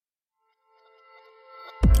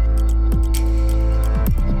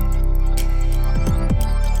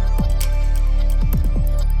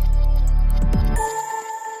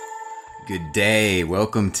Good day.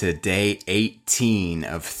 Welcome to day 18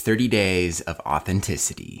 of 30 Days of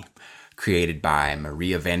Authenticity, created by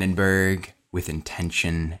Maria Vandenberg with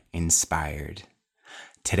intention inspired.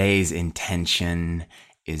 Today's intention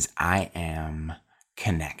is I am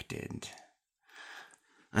connected.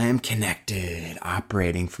 I am connected,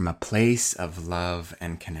 operating from a place of love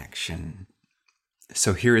and connection.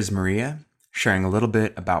 So here is Maria sharing a little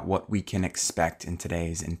bit about what we can expect in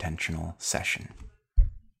today's intentional session.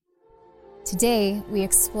 Today, we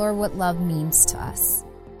explore what love means to us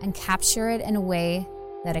and capture it in a way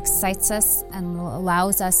that excites us and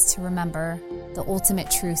allows us to remember the ultimate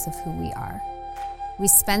truth of who we are. We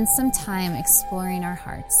spend some time exploring our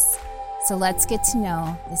hearts, so let's get to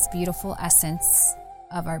know this beautiful essence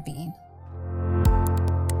of our being.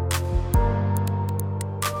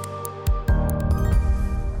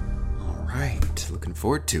 All right, looking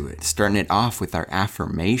forward to it. Starting it off with our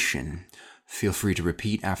affirmation. Feel free to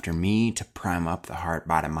repeat after me to prime up the heart,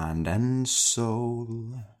 body, mind, and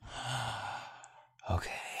soul.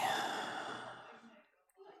 Okay.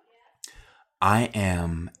 I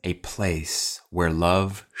am a place where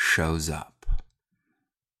love shows up.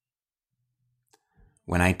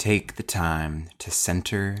 When I take the time to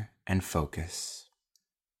center and focus,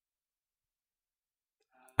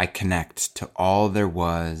 I connect to all there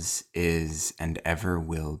was, is, and ever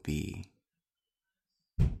will be.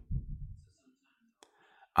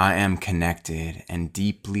 I am connected and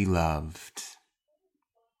deeply loved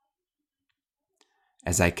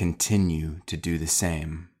as I continue to do the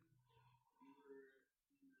same.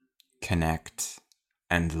 Connect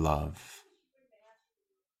and love.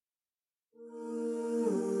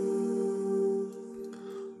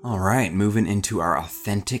 All right, moving into our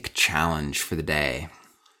authentic challenge for the day.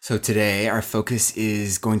 So today our focus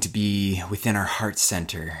is going to be within our heart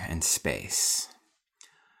center and space.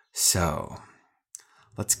 So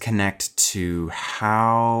let's connect to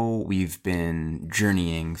how we've been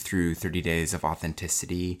journeying through 30 days of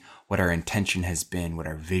authenticity, what our intention has been, what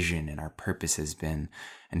our vision and our purpose has been.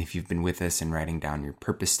 And if you've been with us and writing down your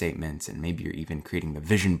purpose statements, and maybe you're even creating the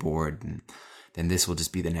vision board, then this will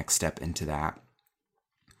just be the next step into that.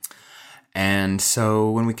 And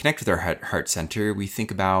so when we connect with our heart center, we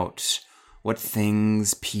think about what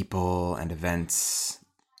things, people, and events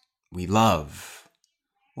we love.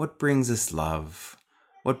 What brings us love?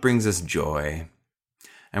 What brings us joy?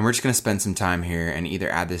 And we're just going to spend some time here and either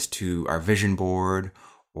add this to our vision board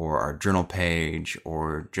or our journal page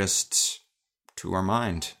or just to our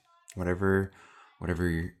mind, whatever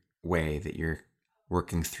way that you're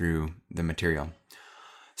working through the material.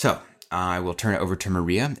 So I will turn it over to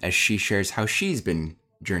Maria as she shares how she's been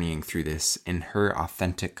journeying through this in her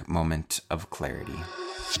authentic moment of clarity.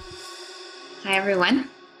 Hi,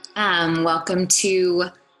 everyone. Welcome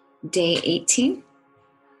to day 18.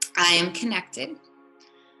 I am connected.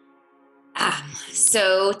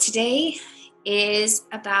 So today is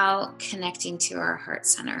about connecting to our heart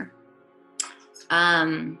center.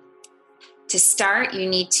 To start, you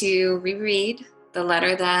need to reread the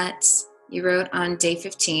letter that you wrote on day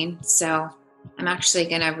 15. So I'm actually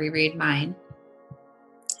going to reread mine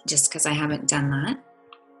just because I haven't done that.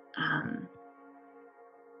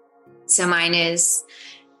 So mine is,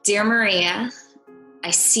 Dear Maria,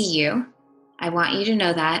 I see you. I want you to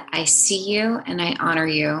know that I see you and I honor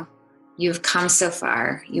you. You've come so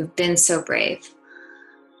far. You've been so brave.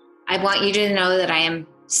 I want you to know that I am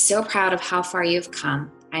so proud of how far you've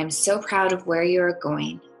come. I am so proud of where you are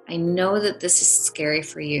going. I know that this is scary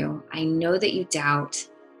for you. I know that you doubt.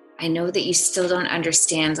 I know that you still don't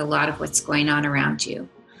understand a lot of what's going on around you.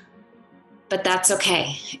 But that's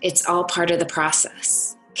okay. It's all part of the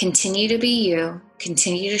process. Continue to be you.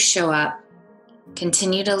 Continue to show up.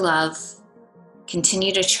 Continue to love.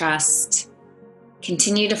 Continue to trust.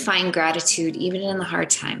 Continue to find gratitude even in the hard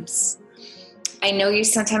times. I know you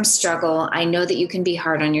sometimes struggle. I know that you can be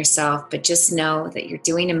hard on yourself, but just know that you're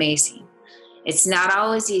doing amazing. It's not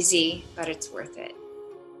always easy, but it's worth it.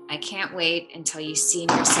 I can't wait until you see in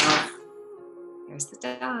yourself, there's the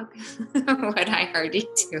dog, what I already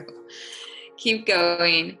do. Keep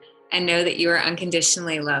going and know that you are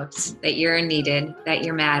unconditionally loved, that you're needed, that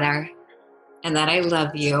you matter, and that I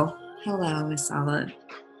love you. Hello, Miss Olive.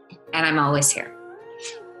 And I'm always here.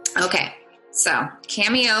 Okay, so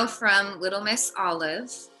cameo from Little Miss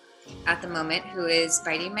Olive at the moment, who is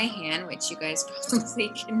biting my hand, which you guys probably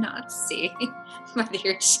cannot see, but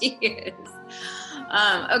here she is.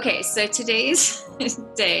 Okay, so today's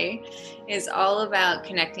day is all about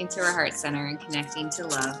connecting to our heart center and connecting to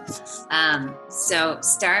love. So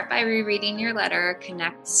start by rereading your letter,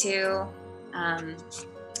 connect to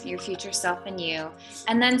your future self and you,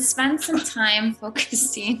 and then spend some time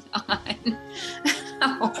focusing on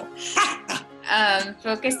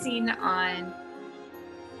focusing on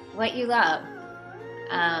what you love,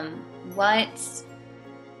 what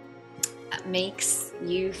makes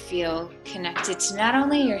you feel connected to not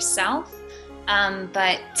only yourself,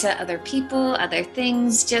 but to other people, other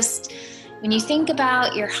things. Just when you think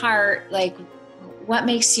about your heart, like what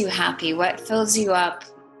makes you happy, what fills you up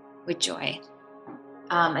with joy.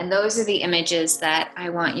 And those are the images that I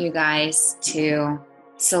want you guys to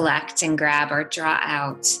select and grab or draw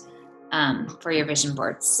out for your vision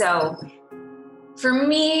board. So for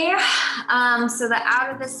me, so the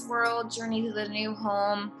out of this world journey to the new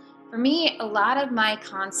home, for me, a lot of my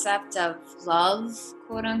concept of love,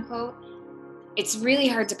 quote unquote, it's really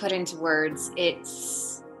hard to put into words.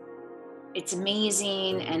 It's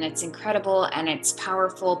amazing and it's incredible and it's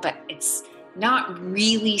powerful, but it's not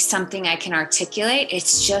really something I can articulate.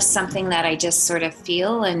 It's just something that I just sort of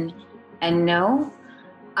feel and know.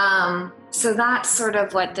 So that's sort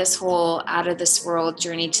of what this whole out of this world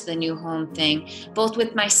journey to the new home thing, both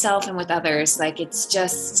with myself and with others, like it's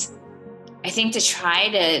just, I think to try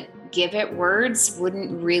to give it words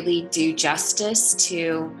wouldn't really do justice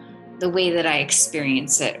to the way that I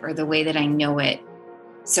experience it or the way that I know it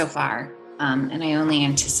so far. And I only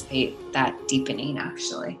anticipate that deepening,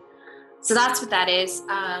 actually. So that's what that is.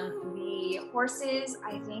 The horses,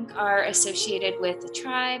 I think, are associated with the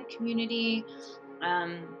tribe, community,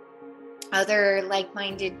 other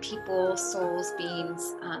like-minded people, souls,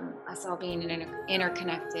 beings, us all being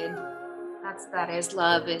interconnected. That's what that is.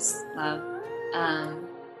 Love is love.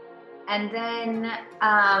 And then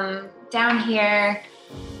down here,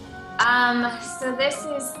 so this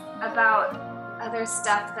is about other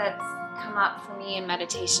stuff that's come up for me in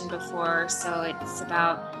meditation before. So it's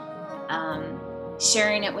about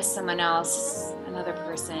sharing it with someone else, another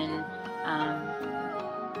person.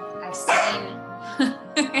 I've seen,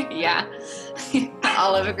 yeah,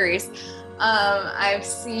 Olive agrees. I've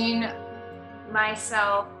seen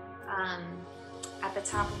myself at the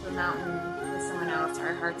top of a mountain with someone else.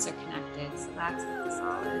 Our hearts are connected, so that's what this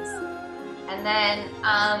all is. And then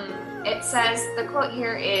it says, the quote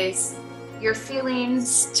here is, your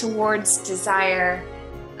feelings towards desire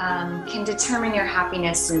can determine your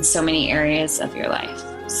happiness in so many areas of your life.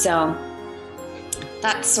 So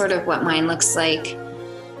that's sort of what mine looks like.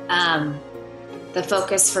 The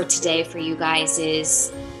focus for today for you guys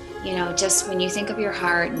is, just when you think of your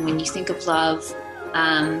heart and when you think of love,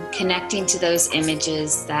 connecting to those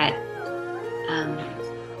images that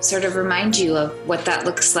sort of remind you of what that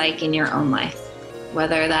looks like in your own life,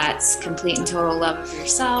 whether that's complete and total love of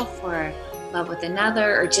yourself or love with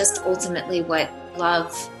another, or just ultimately what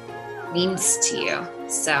love means to you.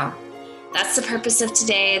 So that's the purpose of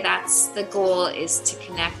today. That's the goal, is to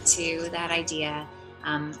connect to that idea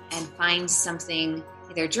and find something,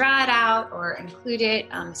 either draw it out or include it.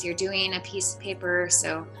 If you're doing a piece of paper,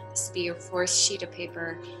 so this will be your fourth sheet of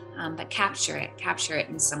paper, but capture it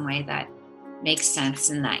in some way that makes sense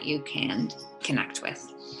and that you can connect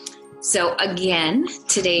with. So again,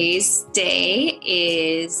 today's day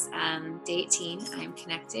is day 18. I'm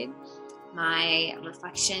connected. My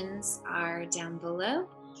reflections are down below.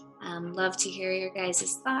 Love to hear your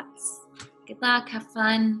guys' thoughts. Good luck, have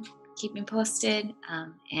fun, keep me posted,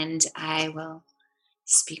 and I will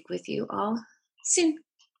speak with you all soon.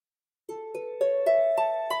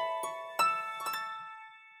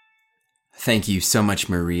 Thank you so much,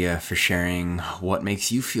 Maria, for sharing what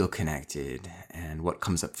makes you feel connected and what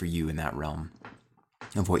comes up for you in that realm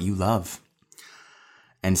of what you love.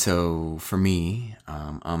 And so for me,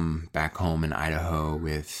 I'm back home in Idaho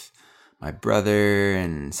with my brother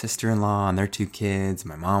and sister-in-law and their 2 kids,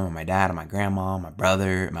 my mom and my dad and my grandma, my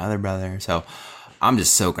other brother. So I'm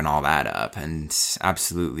just soaking all that up, and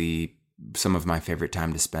absolutely some of my favorite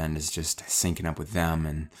time to spend is just syncing up with them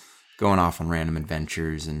and going off on random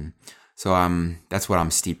adventures. And so that's what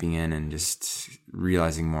I'm steeping in, and just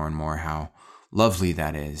realizing more and more how lovely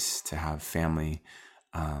that is to have family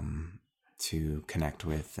to connect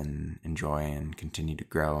with and enjoy and continue to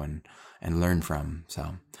grow and learn from.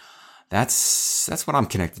 So that's what I'm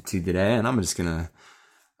connected to today, and I'm just gonna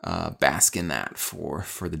bask in that for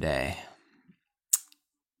the day.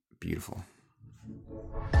 Beautiful.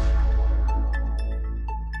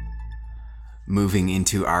 Moving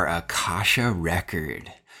into our Akasha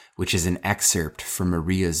record, which is an excerpt from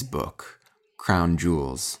Maria's book, Crown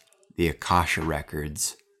Jewels, The Akasha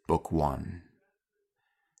Records, Book 1.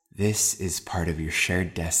 This is part of your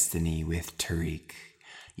shared destiny with Tariq.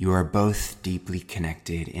 You are both deeply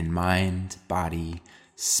connected in mind, body,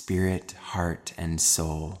 spirit, heart, and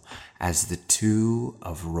soul, as the two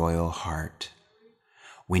of royal heart.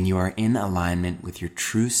 When you are in alignment with your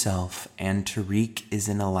true self and Tariq is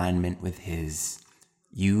in alignment with his,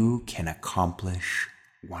 you can accomplish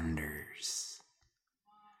wonders.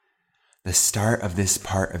 The start of this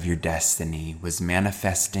part of your destiny was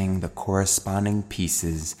manifesting the corresponding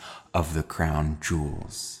pieces of the crown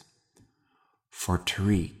jewels. For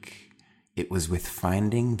Tariq, it was with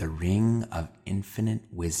finding the ring of infinite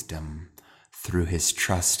wisdom through his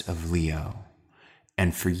trust of Leo.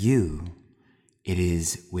 And for you, it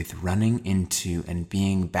is with running into and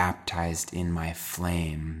being baptized in my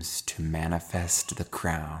flames to manifest the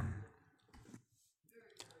crown.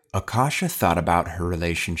 Akasha thought about her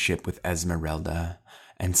relationship with Esmeralda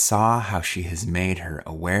and saw how she has made her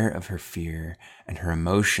aware of her fear and her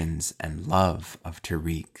emotions and love of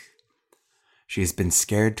Tariq. She has been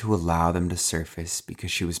scared to allow them to surface because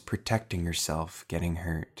she was protecting herself getting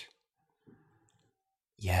hurt.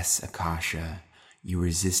 Yes, Akasha, you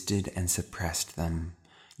resisted and suppressed them.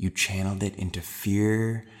 You channeled it into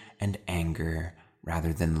fear and anger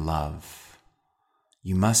rather than love.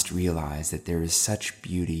 You must realize that there is such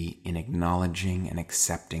beauty in acknowledging and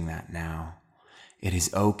accepting that now. It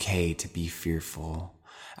is okay to be fearful,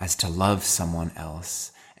 as to love someone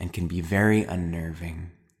else and can be very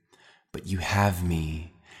unnerving. But you have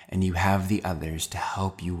me, and you have the others to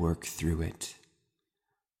help you work through it.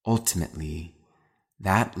 Ultimately,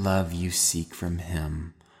 that love you seek from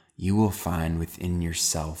him, you will find within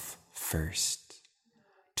yourself first.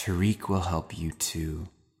 Tariq will help you too,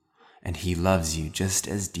 and he loves you just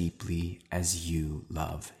as deeply as you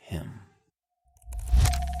love him.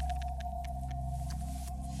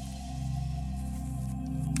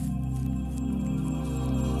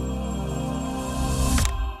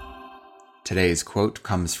 Today's quote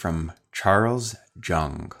comes from Charles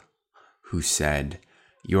Jung, who said,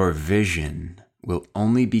 "Your vision will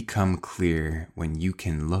only become clear when you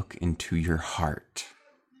can look into your heart.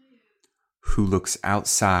 Who looks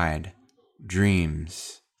outside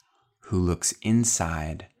dreams. Who looks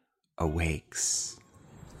inside awakes."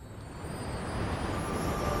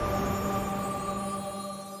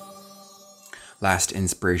 Last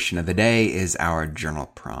inspiration of the day is our journal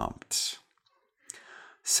prompt.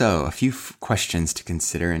 So, a few questions to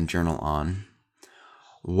consider and journal on.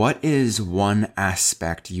 What is one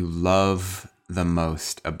aspect you love the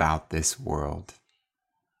most about this world?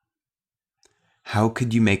 How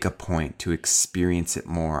could you make a point to experience it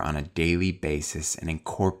more on a daily basis and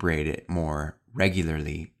incorporate it more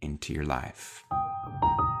regularly into your life?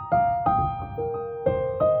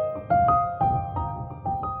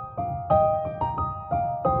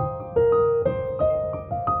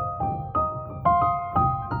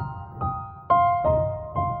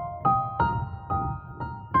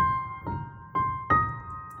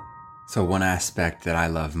 So one aspect that I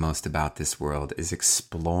love most about this world is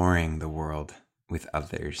exploring the world with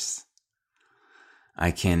others.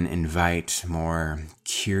 I can invite more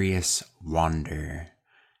curious wonder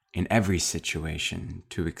in every situation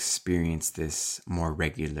to experience this more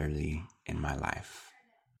regularly in my life.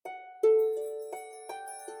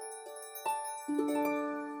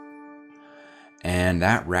 And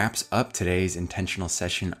that wraps up today's intentional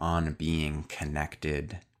session on being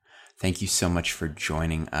connected. Thank you so much for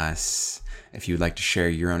joining us. If you would like to share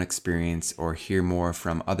your own experience or hear more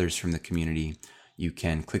from others from the community, you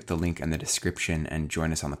can click the link in the description and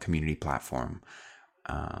join us on the community platform.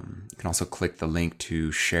 You can also click the link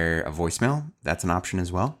to share a voicemail. That's an option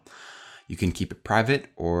as well. You can keep it private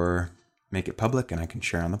or make it public, and I can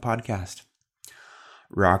share on the podcast.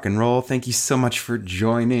 Rock and roll. Thank you so much for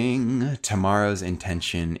joining. Tomorrow's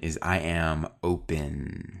intention is I am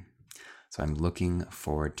open. So I'm looking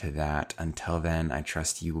forward to that. Until then, I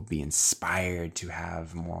trust you will be inspired to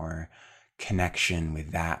have more connection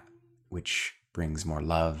with that which brings more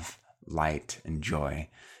love, light, and joy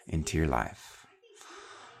into your life.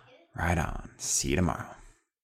 Right on. See you tomorrow.